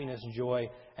happiness, joy,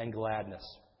 and gladness.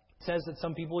 It says that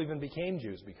some people even became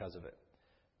Jews because of it.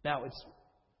 Now,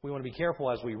 we want to be careful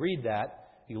as we read that.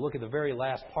 If you look at the very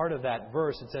last part of that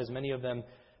verse, it says many of them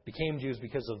became Jews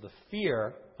because of the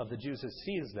fear of the Jews that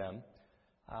seized them.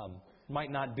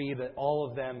 Might not be that all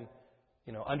of them,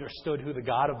 understood who the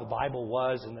God of the Bible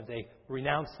was and that they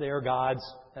renounced their gods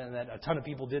and that a ton of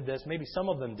people did this. Maybe some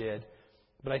of them did.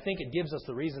 But I think it gives us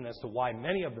the reason as to why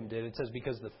many of them did. It says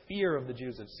because the fear of the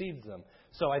Jews had seized them.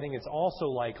 So I think it's also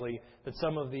likely that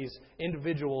some of these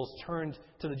individuals turned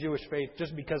to the Jewish faith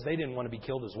just because they didn't want to be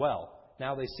killed as well.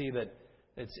 Now they see that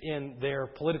it's in their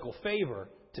political favor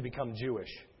to become Jewish,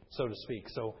 so to speak.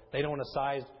 So they don't want to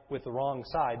side with the wrong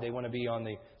side. They want to be on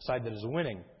the side that is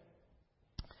winning.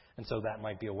 And so that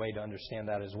might be a way to understand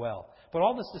that as well. But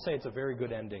all this to say, it's a very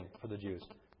good ending for the Jews.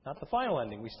 Not the final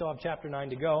ending. We still have chapter 9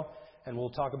 to go, and we'll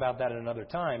talk about that at another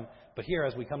time. But here,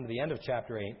 as we come to the end of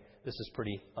chapter 8, this is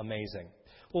pretty amazing.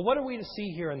 Well, what are we to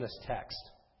see here in this text?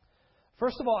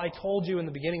 First of all, I told you in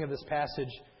the beginning of this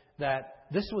passage that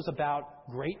this was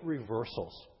about great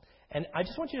reversals. And I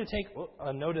just want you to take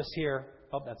a notice here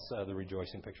Oh, that's the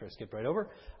rejoicing picture I skipped right over.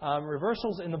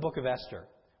 Reversals in the book of Esther.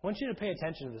 I want you to pay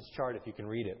attention to this chart if you can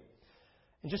read it.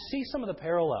 And just see some of the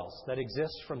parallels that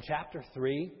exist from chapter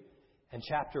 3 and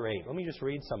chapter 8. Let me just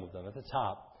read some of them at the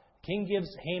top. King gives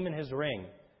Haman his ring.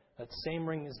 That same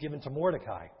ring is given to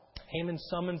Mordecai. Haman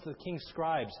summons the king's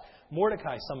scribes.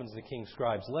 Mordecai summons the king's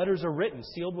scribes. Letters are written,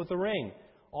 sealed with a ring,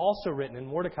 also written in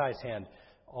Mordecai's hand.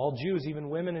 All Jews, even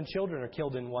women and children, are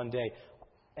killed in one day.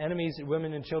 Enemies,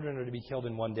 women and children are to be killed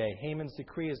in one day. Haman's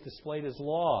decree is displayed as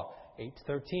law.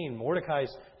 8:13.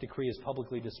 Mordecai's decree is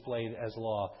publicly displayed as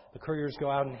law. The couriers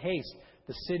go out in haste.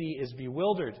 The city is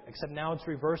bewildered, except now it's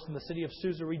reversed and the city of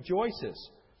Susa rejoices.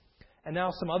 And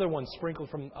now some other ones sprinkled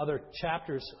from other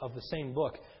chapters of the same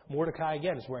book. Mordecai,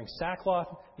 again, is wearing sackcloth.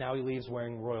 Now he leaves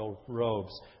wearing royal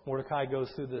robes. Mordecai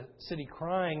goes through the city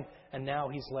crying, and now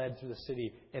he's led through the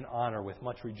city in honor with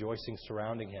much rejoicing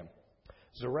surrounding him.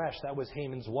 Zeresh, that was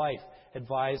Haman's wife,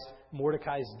 advised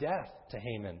Mordecai's death to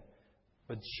Haman.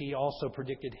 But she also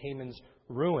predicted Haman's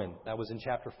ruin. That was in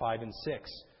chapter 5 and 6.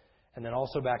 And then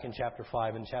also back in chapter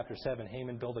 5 and chapter 7,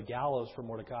 Haman built a gallows for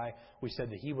Mordecai. We said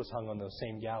that he was hung on those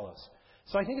same gallows.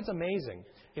 So I think it's amazing.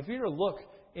 If you were to look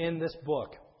in this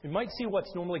book, you might see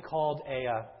what's normally called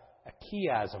a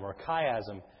chiasm or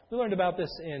chiasm. We learned about this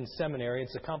in seminary.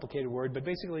 It's a complicated word, but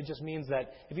basically it just means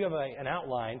that if you have an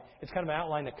outline, it's kind of an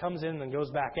outline that comes in and then goes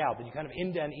back out. That you kind of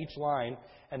indent each line,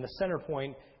 and the center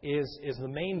point is the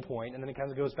main point, and then it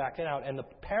kind of goes back out, and the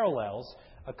parallels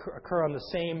occur on the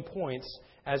same points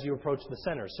as you approach the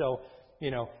center. So,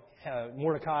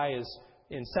 Mordecai is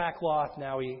in sackcloth.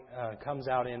 Now he comes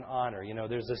out in honor.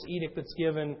 There's this edict that's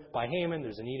given by Haman.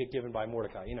 There's an edict given by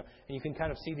Mordecai. And you can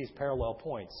kind of see these parallel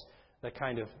points that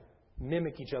kind of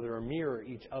mimic each other or mirror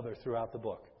each other throughout the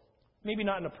book. Maybe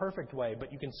not in a perfect way,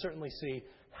 but you can certainly see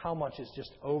how much is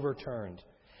just overturned.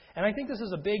 And I think this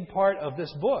is a big part of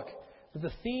this book.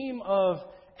 The theme of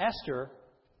Esther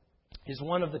is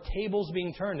one of the tables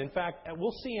being turned. In fact,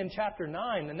 we'll see in chapter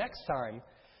 9 the next time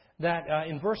that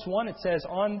in verse 1 it says,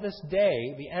 "On this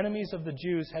day the enemies of the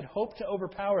Jews had hoped to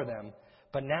overpower them,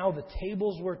 but now the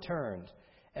tables were turned,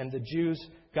 and the Jews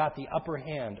got the upper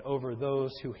hand over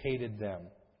those who hated them."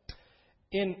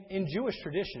 In Jewish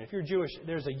tradition, if you're Jewish,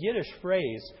 there's a Yiddish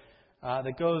phrase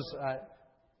that goes,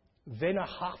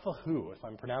 Venahafahu, if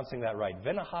I'm pronouncing that right.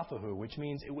 Venahafahu, which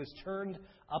means it was turned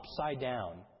upside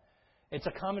down. It's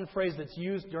a common phrase that's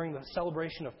used during the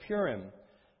celebration of Purim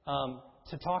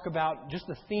to talk about just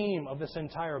the theme of this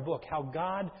entire book, how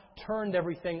God turned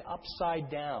everything upside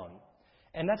down.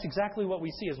 And that's exactly what we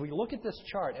see as we look at this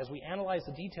chart, as we analyze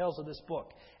the details of this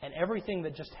book and everything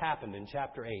that just happened in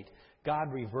chapter 8.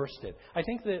 God reversed it. I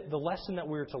think the lesson that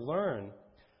we're to learn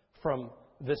from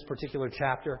this particular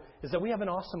chapter is that we have an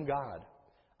awesome God.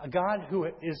 A God who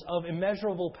is of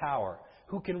immeasurable power,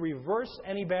 who can reverse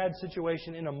any bad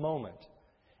situation in a moment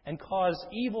and cause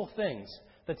evil things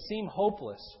that seem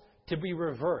hopeless to be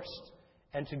reversed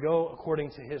and to go according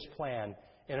to His plan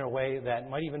in a way that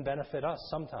might even benefit us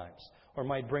sometimes or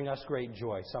might bring us great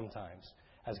joy sometimes,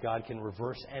 as God can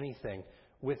reverse anything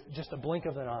with just a blink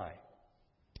of an eye.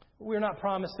 We're not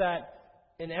promised that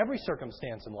in every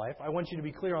circumstance in life. I want you to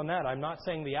be clear on that. I'm not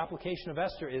saying the application of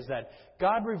Esther is that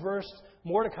God reversed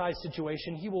Mordecai's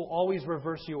situation, He will always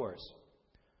reverse yours.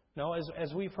 No,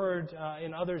 as we've heard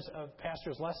in others of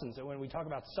pastors' lessons, that when we talk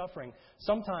about suffering,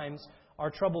 sometimes our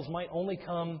troubles might only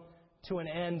come to an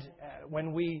end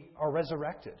when we are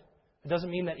resurrected. It doesn't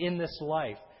mean that in this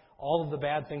life, all of the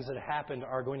bad things that happened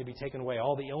are going to be taken away.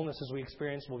 All the illnesses we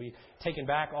experienced will be taken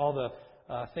back. All the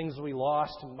things we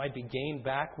lost might be gained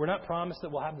back. We're not promised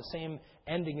that we'll have the same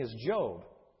ending as Job.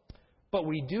 But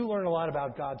we do learn a lot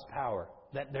about God's power,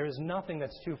 that there is nothing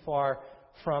that's too far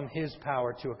from His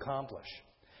power to accomplish.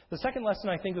 The second lesson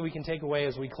I think that we can take away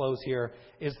as we close here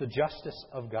is the justice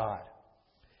of God.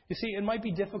 You see, it might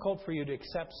be difficult for you to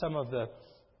accept some of the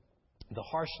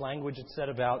harsh language that's said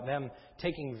about them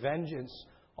taking vengeance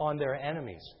on their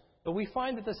enemies. But we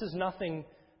find that this is nothing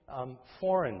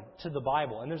foreign to the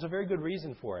Bible, and there's a very good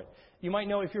reason for it. You might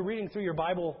know if you're reading through your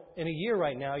Bible in a year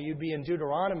right now, you'd be in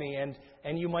Deuteronomy,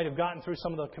 and you might have gotten through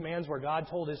some of the commands where God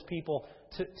told His people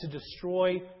to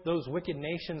destroy those wicked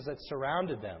nations that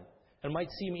surrounded them. It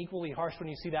might seem equally harsh when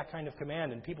you see that kind of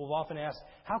command, and people have often asked,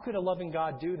 how could a loving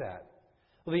God do that?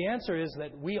 Well, the answer is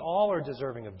that we all are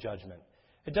deserving of judgment.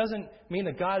 It doesn't mean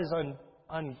that God is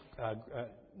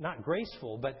not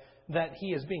graceful, but that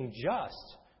He is being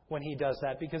just when He does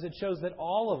that, because it shows that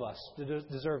all of us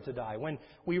deserve to die. When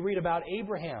we read about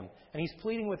Abraham, and he's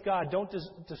pleading with God, don't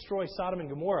destroy Sodom and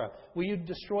Gomorrah. Will you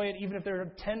destroy it even if there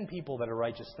are 10 people that are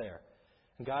righteous there?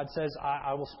 And God says,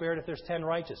 I will spare it if there's 10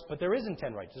 righteous. But there isn't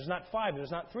 10 righteous. There's not 5,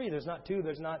 there's not 3, there's not 2,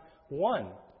 there's not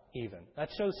 1 even. That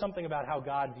shows something about how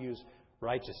God views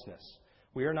righteousness.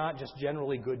 We are not just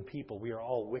generally good people. We are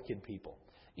all wicked people.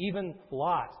 Even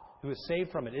Lot, who is saved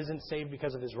from it, isn't saved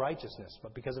because of his righteousness,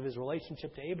 but because of his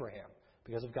relationship to Abraham,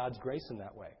 because of God's grace in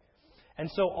that way. And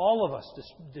so all of us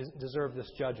deserve this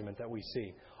judgment that we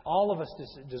see. All of us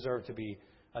deserve to be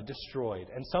destroyed.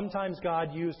 And sometimes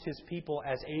God used His people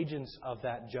as agents of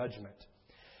that judgment.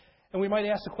 And we might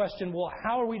ask the question, well,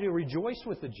 how are we to rejoice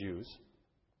with the Jews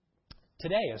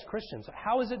today as Christians?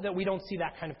 How is it that we don't see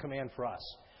that kind of command for us?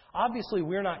 Obviously,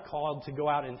 we're not called to go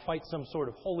out and fight some sort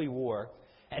of holy war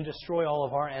and destroy all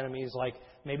of our enemies like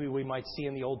maybe we might see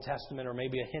in the Old Testament or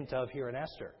maybe a hint of here in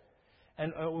Esther.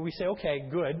 And we say, okay,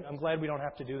 good. I'm glad we don't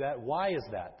have to do that. Why is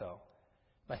that, though?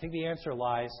 I think the answer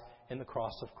lies in the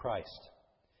cross of Christ.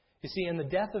 You see, in the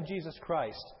death of Jesus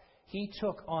Christ, He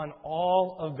took on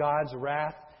all of God's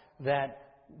wrath that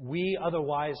we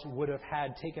otherwise would have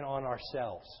had taken on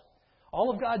ourselves.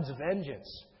 All of God's vengeance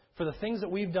for the things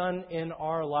that we've done in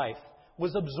our life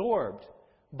was absorbed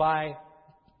by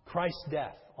Christ's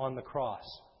death on the cross.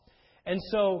 And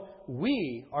so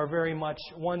we are very much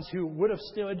ones who would have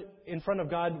stood in front of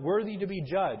God worthy to be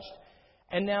judged.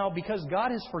 And now, because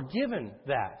God has forgiven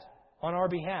that on our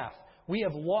behalf, we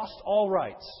have lost all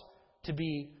rights to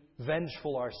be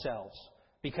vengeful ourselves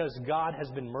because God has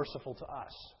been merciful to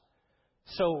us.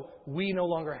 So we no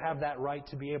longer have that right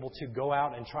to be able to go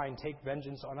out and try and take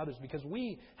vengeance on others because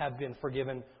we have been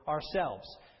forgiven ourselves.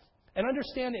 And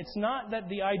understand, it's not that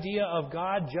the idea of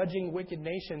God judging wicked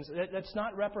nations, that's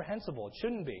not reprehensible. It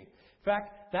shouldn't be. In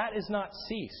fact, that is not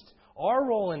ceased. Our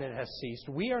role in it has ceased.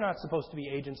 We are not supposed to be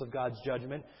agents of God's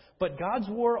judgment. But God's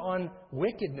war on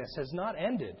wickedness has not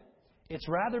ended. It's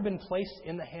rather been placed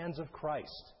in the hands of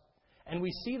Christ. And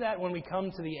we see that when we come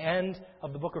to the end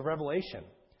of the book of Revelation.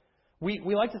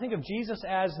 We like to think of Jesus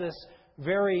as this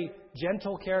very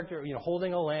gentle character,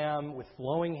 holding a lamb with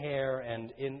flowing hair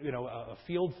and in a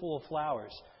field full of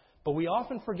flowers. But we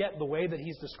often forget the way that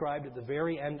He's described at the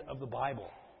very end of the Bible.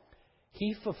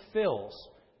 He fulfills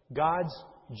God's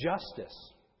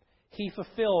justice. He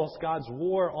fulfills God's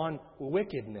war on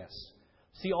wickedness.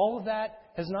 See, all of that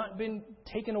has not been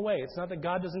taken away. It's not that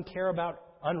God doesn't care about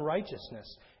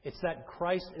unrighteousness. It's that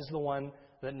Christ is the one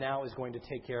that now is going to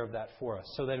take care of that for us.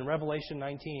 So that in Revelation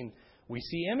 19, we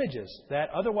see images that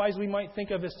otherwise we might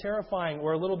think of as terrifying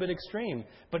or a little bit extreme,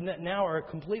 but now are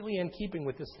completely in keeping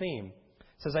with this theme.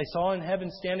 It says, I saw in heaven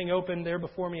standing open there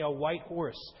before me a white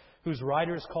horse, whose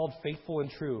rider is called Faithful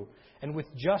and True. And with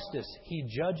justice he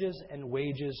judges and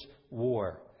wages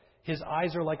war. His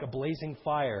eyes are like a blazing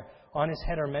fire. On his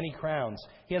head are many crowns.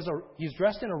 He's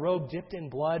dressed in a robe dipped in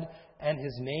blood, and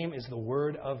his name is the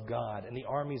Word of God. And the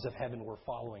armies of heaven were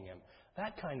following him.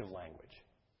 That kind of language.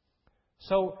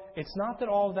 So it's not that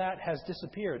all that has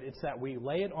disappeared. It's that we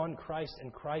lay it on Christ,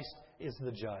 and Christ is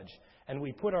the judge. And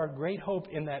we put our great hope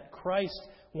in that Christ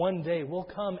one day will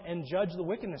come and judge the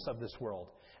wickedness of this world.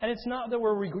 And it's not that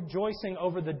we're rejoicing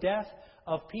over the death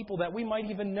of people that we might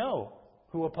even know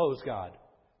who oppose God.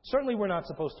 Certainly we're not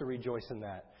supposed to rejoice in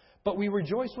that. But we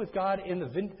rejoice with God in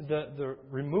the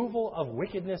removal of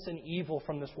wickedness and evil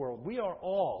from this world. We are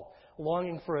all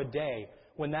longing for a day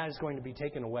when that is going to be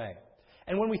taken away.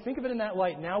 And when we think of it in that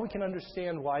light, now we can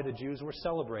understand why the Jews were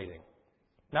celebrating.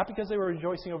 Not because they were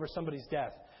rejoicing over somebody's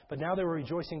death, but now they were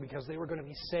rejoicing because they were going to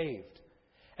be saved.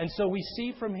 And so we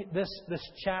see from this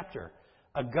chapter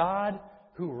a God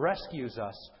who rescues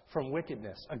us from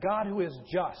wickedness, a God who is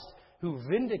just, who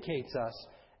vindicates us,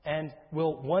 and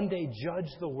will one day judge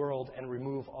the world and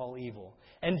remove all evil.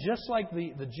 And just like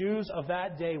the Jews of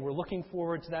that day were looking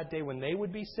forward to that day when they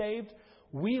would be saved,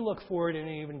 we look forward in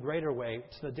an even greater way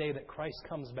to the day that Christ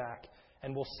comes back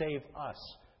and will save us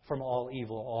from all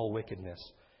evil, all wickedness,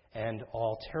 and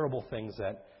all terrible things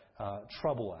that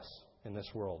trouble us in this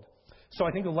world. So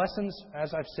I think the lessons,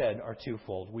 as I've said, are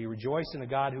twofold. We rejoice in a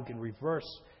God who can reverse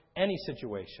any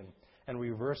situation, and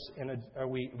we rejoice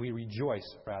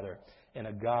in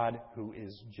a God who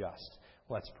is just.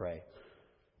 Let's pray.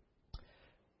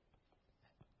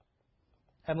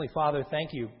 Heavenly Father,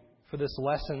 thank you for this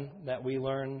lesson that we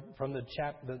learn from the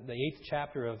 8th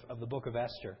chapter of the book of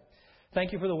Esther.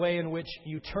 Thank you for the way in which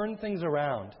you turn things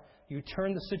around. You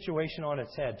turn the situation on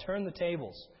its head. Turn the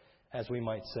tables, as we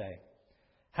might say.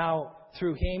 How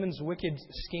through Haman's wicked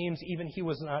schemes, even he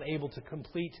was not able to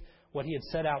complete what he had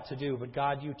set out to do. But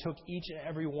God, you took each and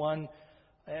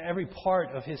every part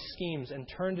of his schemes and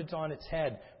turned it on its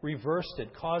head, reversed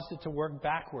it, caused it to work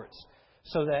backwards,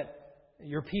 so that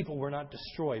your people were not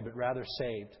destroyed, but rather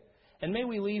saved. And may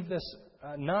we leave this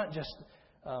not just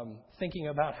thinking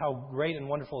about how great and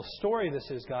wonderful a story this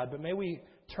is, God, but may we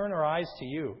turn our eyes to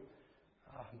you,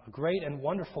 a great and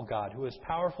wonderful God who is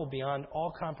powerful beyond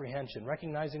all comprehension,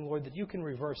 recognizing, Lord, that you can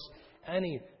reverse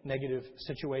any negative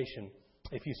situation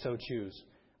if you so choose.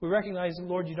 We recognize,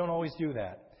 Lord, you don't always do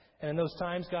that. And in those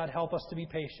times, God, help us to be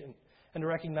patient and to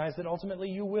recognize that ultimately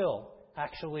you will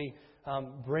actually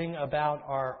bring about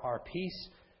our peace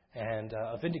and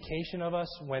a vindication of us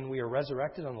when we are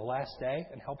resurrected on the last day,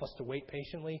 and help us to wait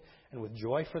patiently and with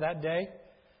joy for that day.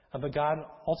 But God,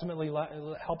 ultimately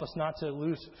help us not to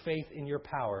lose faith in your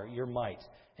power, your might,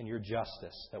 and your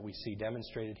justice that we see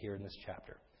demonstrated here in this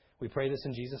chapter. We pray this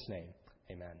in Jesus' name.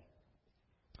 Amen.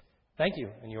 Thank you,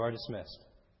 and you are dismissed.